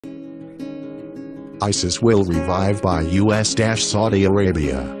ISIS will revive by US-Saudi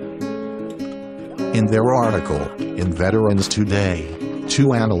Arabia. In their article, in Veterans Today,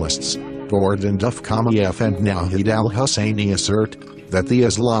 two analysts, Gordon Dufkamiev and Nahed al Husaini assert that the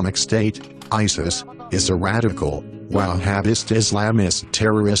Islamic State, ISIS, is a radical, Wahhabist Islamist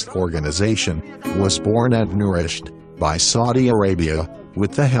terrorist organization, was born and nourished by Saudi Arabia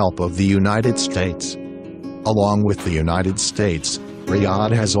with the help of the United States. Along with the United States,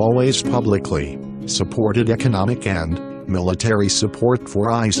 Riyadh has always publicly supported economic and military support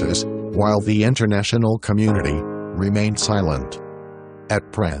for ISIS, while the international community remained silent.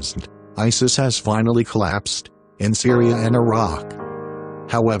 At present, ISIS has finally collapsed in Syria and Iraq.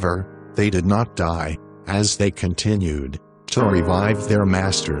 However, they did not die, as they continued to revive their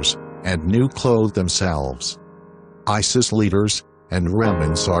masters and new clothe themselves. ISIS leaders and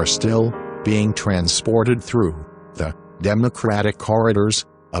remnants are still being transported through the democratic corridors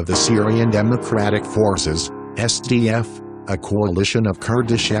of the Syrian Democratic Forces, SDF, a coalition of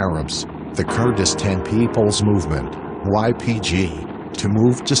Kurdish Arabs, the Kurdistan People's Movement, YPG, to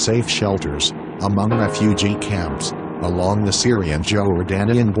move to safe shelters among refugee camps along the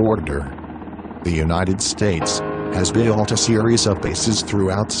Syrian-Jordanian border. The United States has built a series of bases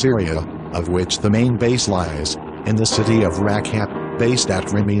throughout Syria, of which the main base lies in the city of Raqqa, based at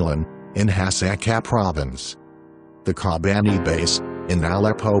Rumilan, in Hasakah province. The Kobani base, in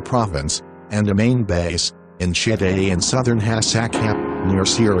Aleppo province, and a main base, in Shideh in southern Hasakah, near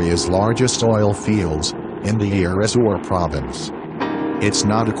Syria's largest oil fields, in the Azor province. It's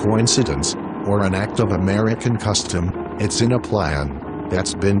not a coincidence, or an act of American custom, it's in a plan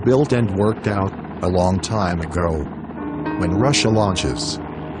that's been built and worked out a long time ago. When Russia launches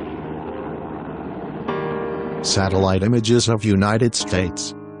satellite images of United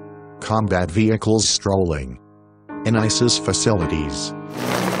States combat vehicles strolling in ISIS facilities,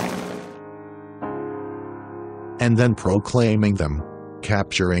 and then proclaiming them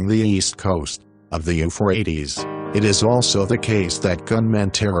capturing the east coast of the Euphrates, it is also the case that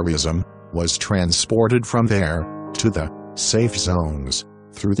gunmen terrorism was transported from there to the safe zones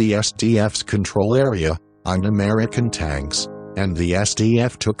through the SDF's control area on American tanks, and the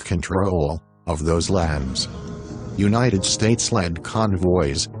SDF took control of those lands. United States-led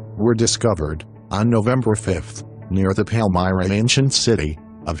convoys were discovered on November 5 near the Palmyra ancient city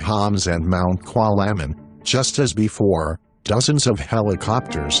of Homs and Mount Qualaman. Just as before, dozens of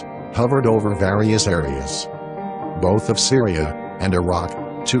helicopters hovered over various areas, both of Syria and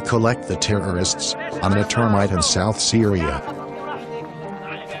Iraq, to collect the terrorists on a termite in South Syria.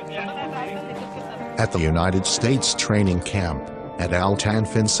 At the United States training camp at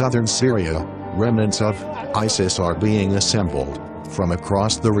Al-Tanf in southern Syria, remnants of ISIS are being assembled from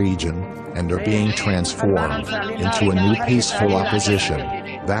across the region and are being transformed into a new peaceful opposition,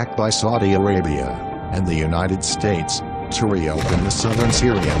 backed by Saudi Arabia and the United States, to reopen the southern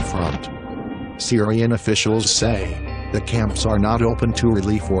Syrian front. Syrian officials say the camps are not open to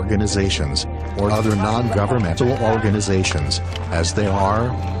relief organizations or other non-governmental organizations, as they are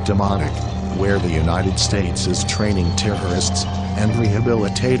demonic, where the United States is training terrorists and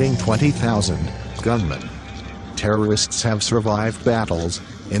rehabilitating 20,000 gunmen. Terrorists have survived battles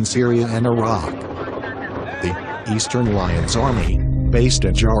in Syria and Iraq. The Eastern Alliance Army, based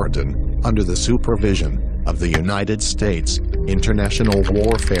in Jordan, under the supervision of the United States International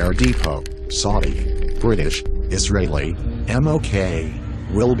Warfare Depot, Saudi, British, Israeli, MOK,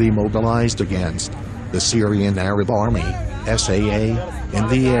 will be mobilized against the Syrian Arab Army, SAA, in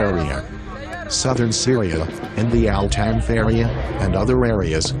the area. Southern Syria, in the Al-Tanf area, and other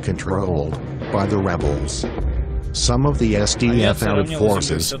areas controlled by the rebels. Some of the SDF Arab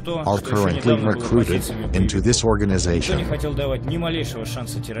forces are currently recruited into this organization.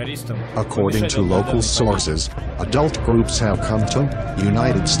 According to local sources, adult groups have come to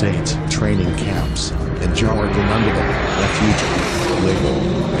United States training camps in Jordan under the refugee, legal,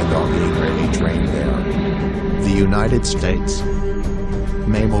 and are being ready trained there. The United States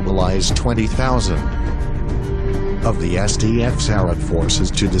may mobilize 20,000 of the SDF's Arab forces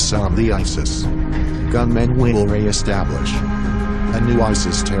to disarm the ISIS. Gunmen will re-establish a new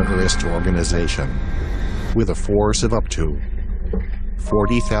ISIS terrorist organization with a force of up to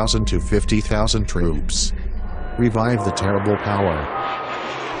 40,000 to 50,000 troops. Revive the terrible power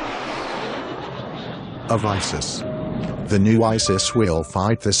of ISIS. The new ISIS will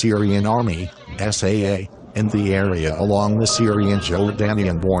fight the Syrian army, SAA, in the area along the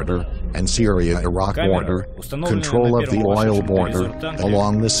Syrian-Jordanian border and Syria-Iraq border, control of the oil border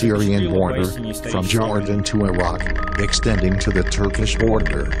along the Syrian border from Jordan to Iraq, extending to the Turkish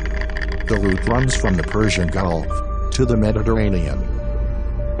border. The route runs from the Persian Gulf to the Mediterranean.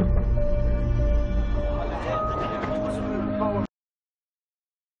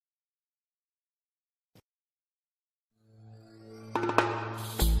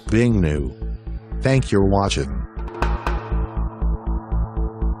 being new. Thank you for watching.